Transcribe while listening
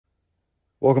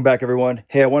Welcome back, everyone.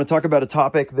 Hey, I want to talk about a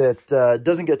topic that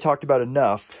doesn't get talked about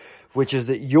enough, which is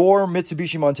that your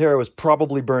Mitsubishi Montero is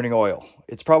probably burning oil.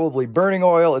 It's probably burning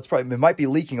oil. It might be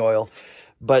leaking oil,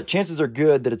 but chances are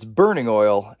good that it's burning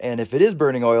oil. And if it is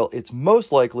burning oil, it's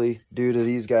most likely due to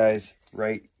these guys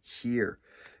right here.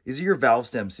 These are your valve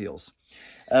stem seals.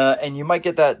 And you might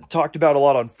get that talked about a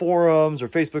lot on forums or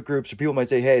Facebook groups, or people might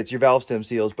say, hey, it's your valve stem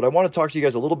seals. But I want to talk to you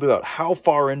guys a little bit about how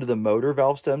far into the motor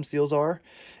valve stem seals are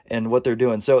and what they're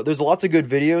doing. So there's lots of good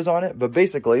videos on it, but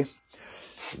basically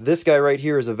this guy right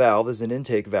here is a valve. This is an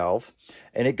intake valve,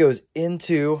 and it goes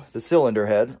into the cylinder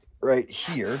head right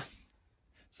here.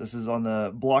 So this is on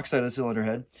the block side of the cylinder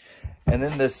head. And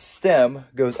then this stem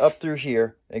goes up through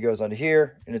here, and it goes onto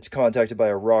here, and it's contacted by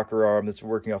a rocker arm that's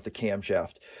working off the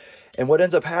camshaft. And what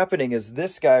ends up happening is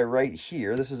this guy right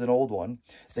here, this is an old one,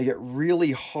 they get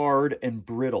really hard and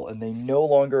brittle, and they no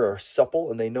longer are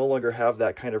supple, and they no longer have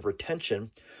that kind of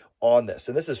retention on this.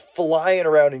 And this is flying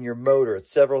around in your motor at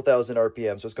several thousand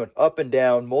RPM. So it's going up and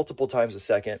down multiple times a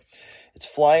second. It's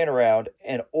flying around,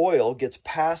 and oil gets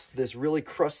past this really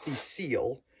crusty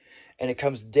seal, and it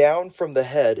comes down from the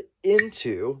head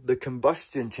into the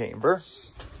combustion chamber,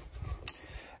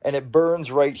 and it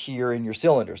burns right here in your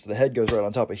cylinder. So the head goes right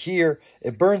on top of here.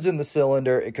 It burns in the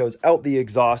cylinder. It goes out the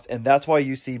exhaust, and that's why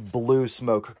you see blue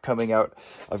smoke coming out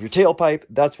of your tailpipe.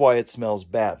 That's why it smells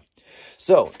bad.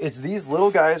 So it's these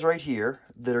little guys right here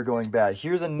that are going bad.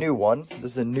 Here's a new one.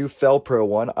 This is a new Felpro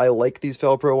one. I like these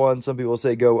Felpro ones. Some people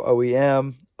say go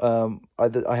OEM.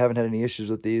 I haven't had any issues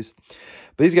with these.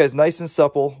 But these guys, nice and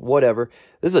supple, whatever.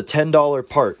 This is a $10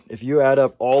 part. If you add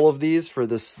up all of these for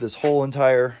this whole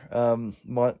entire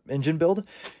engine build,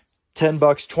 $10,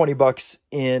 $20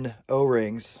 in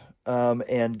O-rings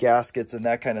and gaskets and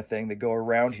that kind of thing that go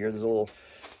around here. There's a little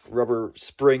rubber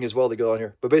spring as well that go on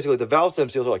here. But basically, the valve stem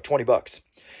seals are like $20.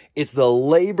 It's the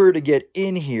labor to get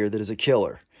in here that is a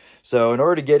killer. So in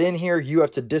order to get in here, you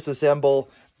have to disassemble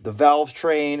the valve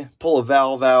train, pull a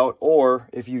valve out, or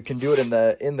if you can do it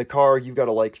in the car, you've got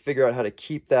to like figure out how to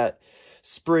keep that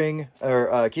spring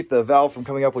or keep the valve from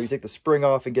coming up while you take the spring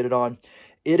off and get it on.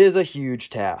 It is a huge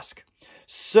task.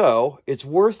 So it's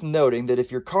worth noting that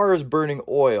if your car is burning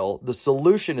oil, the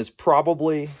solution is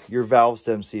probably your valve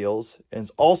stem seals. And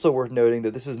it's also worth noting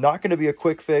that this is not going to be a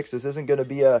quick fix. This isn't going to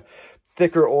be a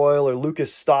thicker oil or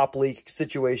Lucas stop leak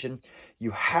situation.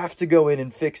 You have to go in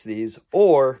and fix these,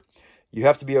 or you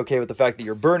have to be okay with the fact that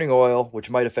you're burning oil, which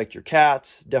might affect your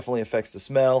cats, definitely affects the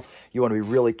smell. You want to be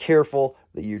really careful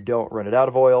that you don't run it out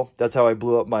of oil. That's how I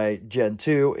blew up my Gen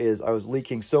 2, is I was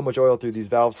leaking so much oil through these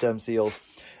valve stem seals,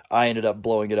 I ended up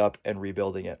blowing it up and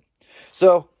rebuilding it.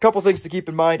 So a couple things to keep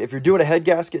in mind. If you're doing a head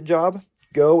gasket job,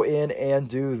 go in and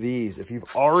do these. If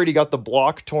you've already got the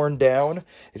block torn down,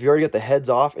 if you already got the heads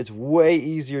off, it's way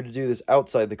easier to do this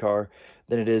outside the car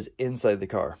than it is inside the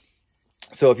car.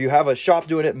 So if you have a shop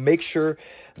doing it, make sure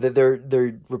that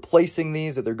they're replacing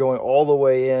these, that they're going all the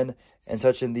way in and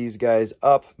touching these guys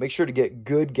up. Make sure to get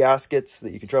good gaskets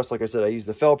that you can trust. Like I said, I use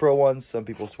the Felpro ones. Some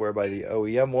people swear by the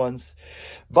OEM ones.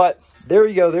 But there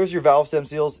you go. There's your valve stem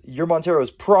seals. Your Montero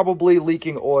is probably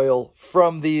leaking oil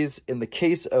from these. In the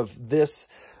case of this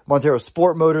Montero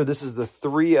Sport motor, this is the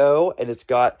 3.0, and it's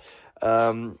got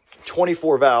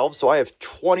 24 valves. So I have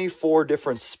 24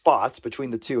 different spots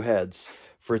between the two heads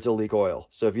for it to leak oil.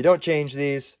 So if you don't change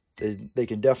these, they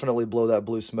can definitely blow that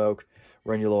blue smoke,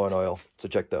 run you low on oil. So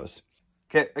check those.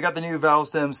 Okay, I got the new valve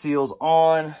stem seals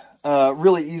on.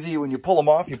 Really easy. When you pull them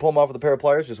off with a pair of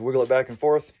pliers, just wiggle it back and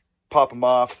forth, pop them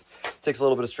off. Takes a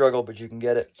little bit of struggle, but you can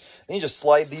get it. Then you just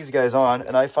slide these guys on,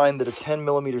 and I find that a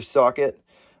 10mm socket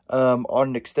on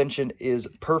an extension is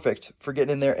perfect for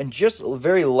getting in there and just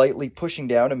very lightly pushing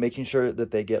down and making sure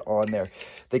that they get on there.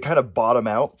 They kind of bottom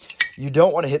out. You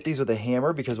don't want to hit these with a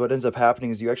hammer, because what ends up happening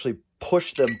is you actually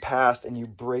push them past and you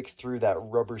break through that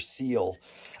rubber seal,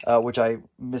 which I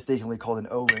mistakenly called an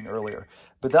O-ring earlier.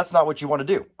 But that's not what you want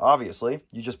to do. Obviously,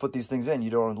 you just put these things in, you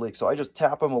don't want to leak. So I just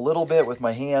tap them a little bit with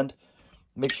my hand,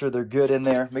 make sure they're good in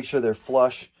there, make sure they're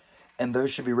flush, and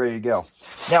those should be ready to go.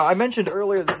 Now, I mentioned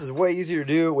earlier, this is way easier to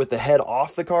do with the head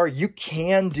off the car. You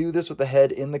can do this with the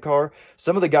head in the car.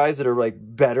 Some of the guys that are like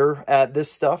better at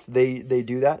this stuff, they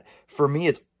do that. For me,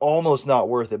 it's almost not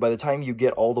worth it. By the time you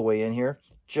get all the way in here,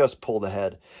 just pull the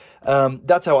head.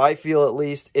 That's how I feel, at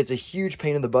least. It's a huge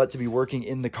pain in the butt to be working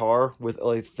in the car with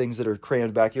like things that are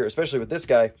crammed back here, especially with this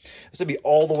guy. This would be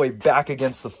all the way back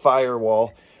against the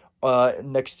firewall,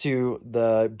 next to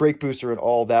the brake booster and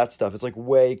all that stuff. It's like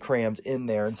way crammed in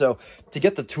there. And so to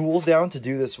get the tools down to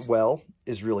do this well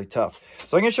is really tough.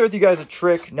 So I'm going to share with you guys a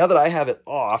trick. Now that I have it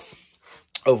off,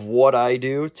 of what I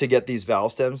do to get these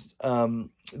valve stems,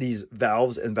 these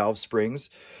valves and valve springs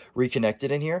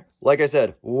reconnected in here. Like I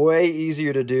said, way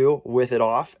easier to do with it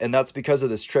off, and that's because of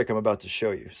this trick I'm about to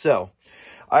show you. So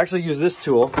I actually use this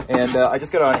tool, and I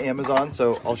just got it on Amazon,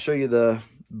 so I'll show you the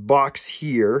box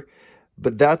here,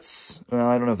 but that's, well,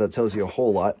 I don't know if that tells you a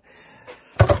whole lot,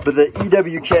 but the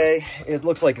EWK, it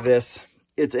looks like this.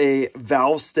 It's a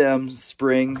valve stem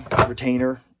spring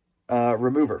retainer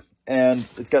remover, and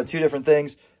it's got two different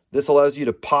things. This allows you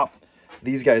to pop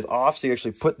these guys off, so you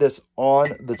actually put this on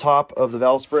the top of the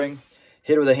valve spring,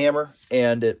 hit it with a hammer,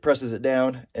 and it presses it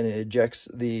down, and it ejects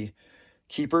the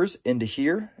keepers into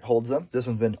here. It holds them. This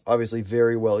one's been obviously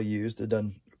very well used. I've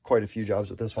done quite a few jobs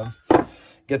with this one.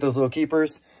 Get those little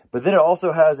keepers, but then it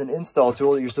also has an install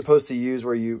tool that you're supposed to use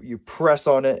where you press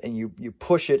on it and you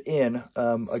push it in,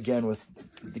 again, with,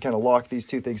 you kind of lock these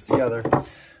two things together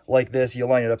like this. You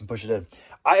line it up and push it in.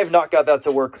 I have not got that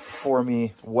to work for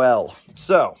me well,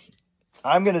 so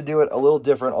I'm going to do it a little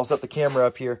different. I'll set the camera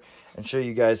up here and show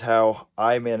you guys how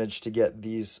I managed to get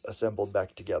these assembled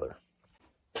back together.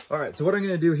 All right, so what I'm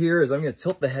going to do here is I'm going to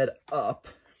tilt the head up.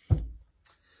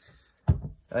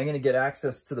 I'm going to get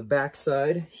access to the back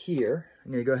side here.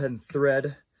 I'm going to go ahead and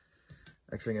thread.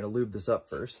 Actually, I'm going to lube this up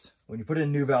first. When you put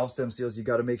in new valve stem seals, you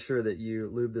got to make sure that you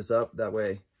lube this up. That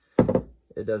way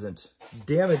it doesn't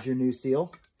damage your new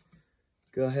seal.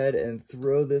 Go ahead and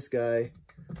throw this guy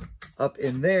up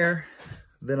in there.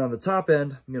 Then on the top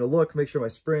end, I'm going to look, make sure my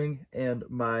spring and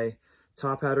my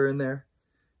top hat are in there.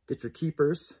 Get your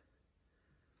keepers.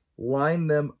 Line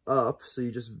them up, so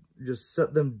you just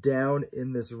set them down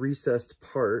in this recessed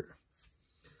part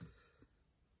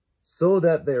so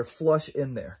that they're flush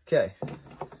in there. Okay.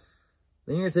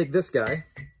 Then you're going to take this guy,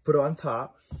 put it on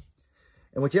top,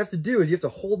 and what you have to do is you have to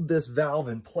hold this valve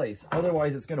in place.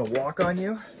 Otherwise, it's going to walk on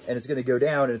you, and it's going to go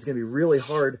down, and it's going to be really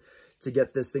hard to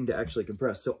get this thing to actually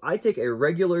compress. So I take a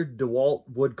regular DeWalt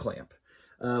wood clamp.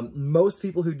 Most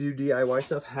people who do DIY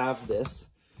stuff have this.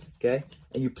 Okay,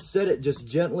 and you set it just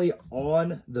gently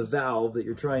on the valve that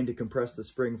you're trying to compress the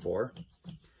spring for.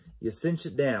 You cinch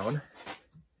it down,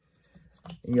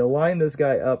 and you line this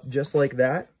guy up just like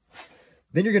that.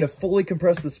 Then you're going to fully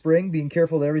compress the spring, being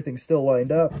careful that everything's still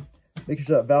lined up, making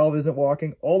sure that valve isn't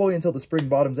walking, all the way until the spring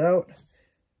bottoms out,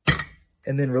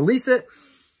 and then release it.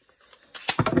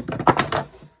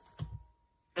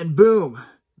 And boom,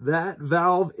 that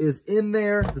valve is in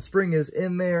there, the spring is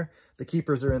in there, the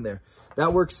keepers are in there.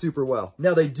 That works super well.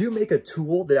 Now, they do make a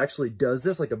tool that actually does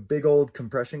this, like a big old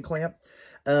compression clamp.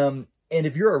 And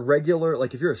if you're a regular,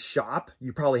 like if you're a shop,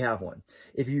 you probably have one.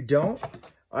 If you don't,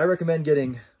 I recommend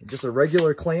getting just a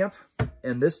regular clamp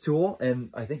and this tool,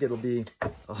 and I think it'll be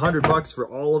 $100 for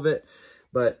all of it,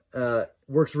 but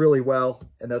works really well,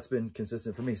 and that's been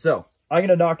consistent for me. So I'm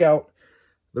gonna knock out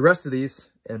the rest of these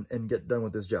and get done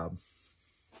with this job.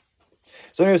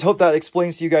 So anyways, hope that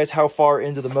explains to you guys how far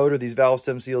into the motor these valve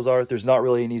stem seals are. There's not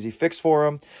really an easy fix for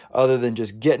them other than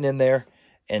just getting in there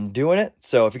and doing it.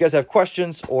 So if you guys have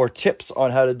questions or tips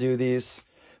on how to do these,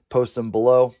 post them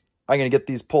below. I'm going to get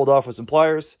these pulled off with some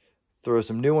pliers, throw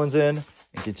some new ones in,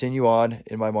 and continue on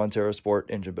in my Montero Sport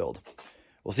engine build.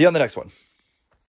 We'll see you on the next one.